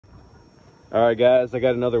All right, guys, I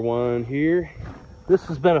got another one here. This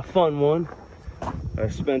has been a fun one. I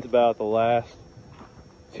spent about the last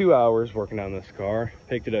 2 hours working on this car.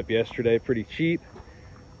 Picked it up yesterday, pretty cheap.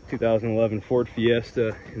 2011 Ford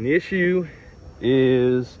Fiesta. And the issue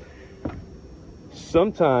is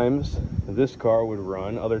sometimes this car would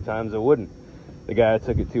run, other times it wouldn't. The guy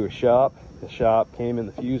took it to a shop. The shop came in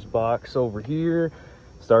the fuse box over here,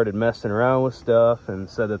 started messing around with stuff, and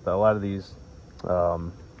said that a lot of these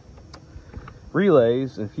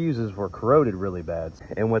relays and fuses were corroded really bad.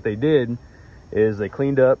 And what they did is they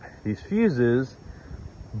cleaned up these fuses,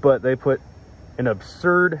 but they put an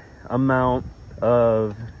absurd amount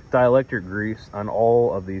of dielectric grease on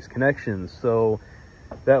all of these connections. So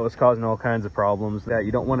that was causing all kinds of problems that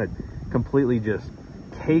you don't want to completely just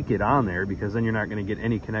cake it on there, because then you're not going to get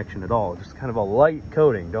any connection at all. Just kind of a light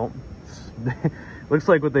coating. Don't looks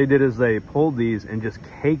like what they did is they pulled these and just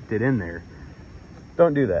caked it in there.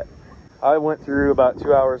 Don't do that. I went through about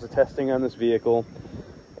 2 hours of testing on this vehicle,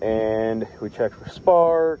 and we checked for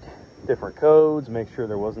spark, different codes, make sure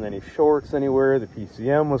there wasn't any shorts anywhere, the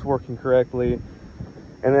PCM was working correctly.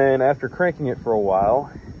 And then after cranking it for a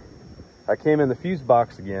while, I came in the fuse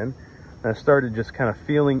box again, and I started just kind of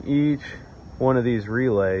feeling each one of these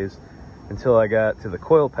relays until I got to the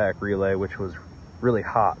coil pack relay, which was really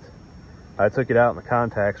hot. I took it out and the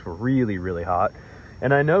contacts were really, really hot.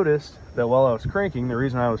 And I noticed that while I was cranking, the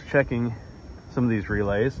reason I was checking some of these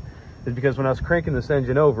relays is because when I was cranking this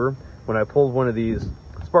engine over, when I pulled one of these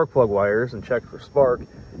spark plug wires and checked for spark,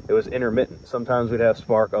 it was intermittent. Sometimes we'd have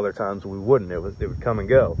spark, other times we wouldn't. It would come and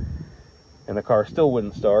go. And the car still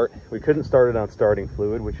wouldn't start. We couldn't start it on starting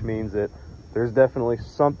fluid, which means that there's definitely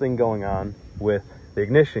something going on with the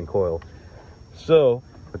ignition coil. So,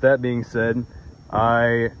 with that being said,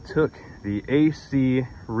 I took the AC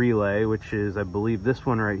relay, which is, I believe, this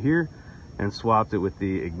one right here, and swapped it with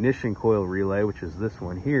the ignition coil relay, which is this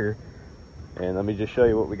one here. And let me just show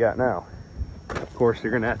you what we got now. Of course,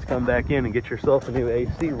 you're gonna have to come back in and get yourself a new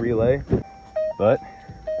AC relay, but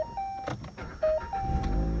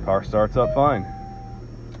car starts up fine.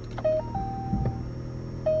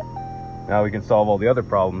 Now we can solve all the other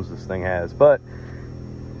problems this thing has, but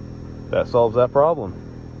that solves that problem.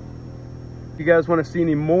 If you guys want to see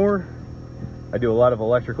any more, I do a lot of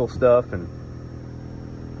electrical stuff and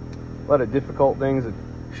a lot of difficult things that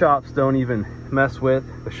shops don't even mess with.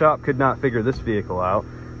 The shop could not figure this vehicle out.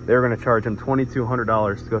 They were going to charge him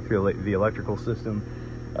 $2,200 to go through the electrical system.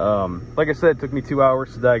 Like I said, it took me 2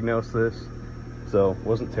 hours to diagnose this, so it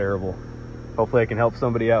wasn't terrible. Hopefully I can help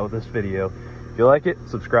somebody out with this video. If you like it,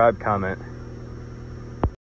 subscribe, comment.